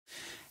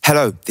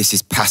Hello, this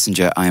is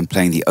Passenger. I am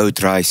playing the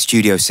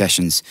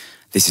Ö3-Studiosessions.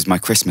 This is my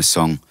Christmas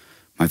song,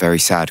 my very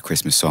sad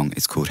Christmas song.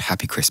 It's called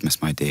Happy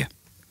Christmas, My Dear.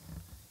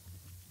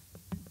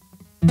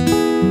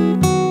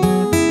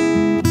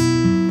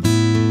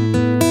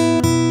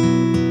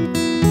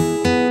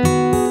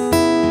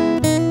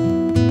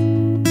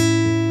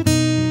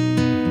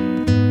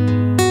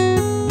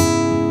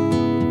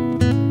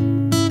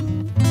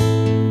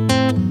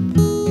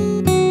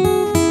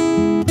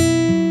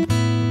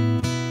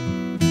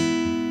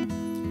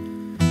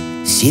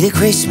 See the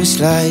Christmas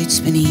lights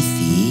beneath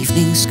the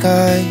evening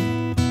sky.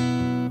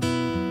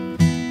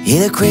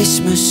 Hear the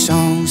Christmas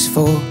songs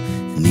for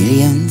the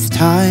millionth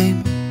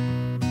time.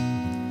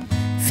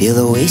 Feel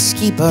the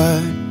whiskey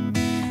burn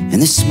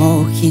and the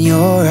smoke in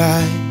your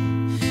eye,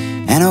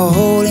 and a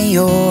hole in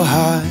your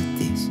heart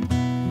this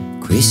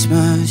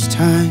Christmas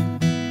time.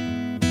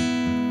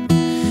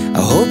 I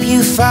hope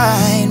you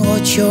find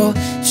what you're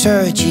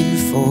searching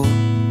for,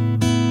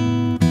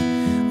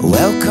 a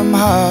welcome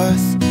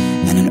hearth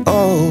and an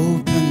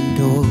open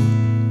door.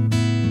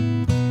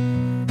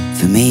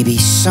 For maybe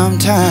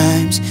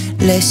sometimes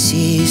less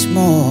is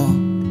more.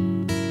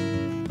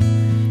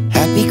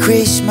 Happy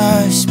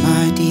Christmas,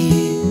 my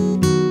dear.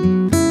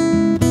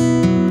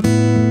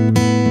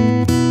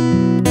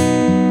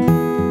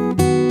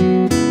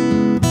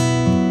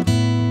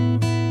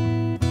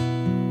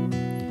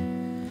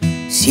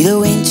 See the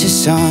winter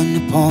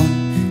sun upon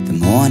the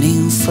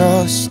morning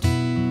frost.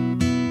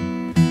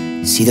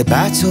 See the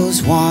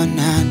battles won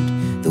and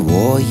the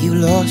war you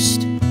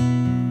lost.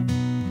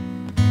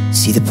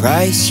 See the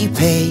price you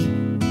pay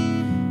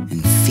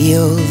and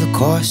feel the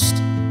cost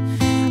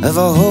of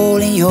a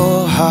hole in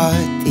your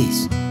heart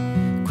this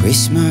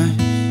Christmas.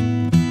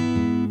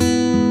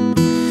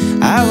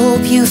 I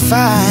hope you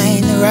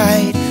find the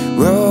right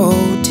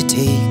road to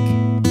take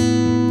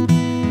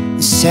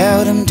and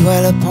seldom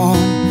dwell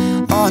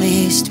upon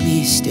honest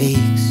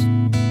mistakes.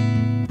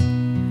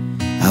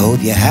 I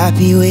hope you're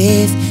happy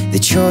with the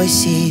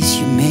choices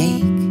you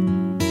make.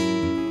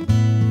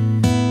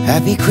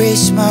 Happy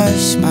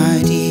Christmas,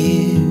 my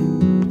dear.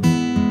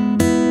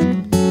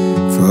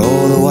 For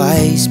all the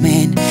wise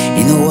men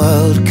in the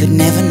world could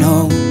never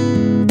know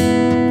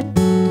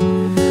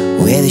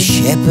where the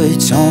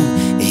shepherds on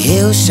the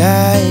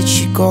hillside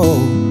should go,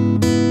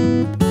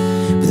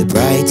 but the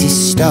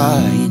brightest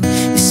star in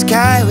the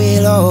sky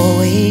will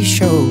always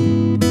show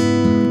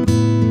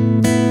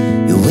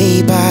your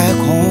way back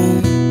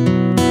home.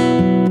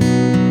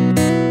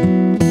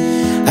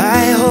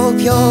 I hope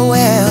you're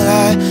well,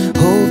 I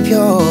hope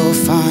you're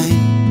fine.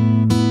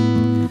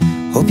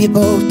 Hope your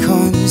boat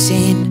comes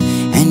in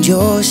and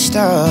your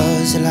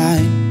stars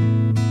align.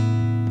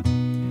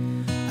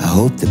 I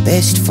hope the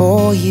best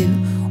for you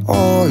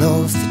all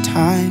of the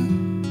time.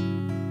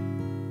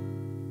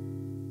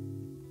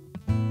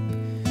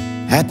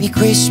 Happy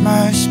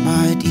Christmas,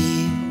 my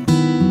dear.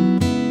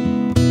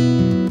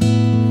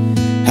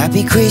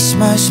 Happy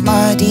Christmas,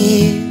 my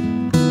dear.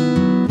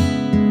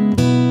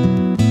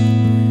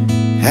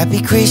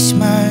 Happy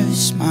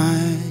Christmas,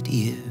 my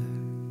dear.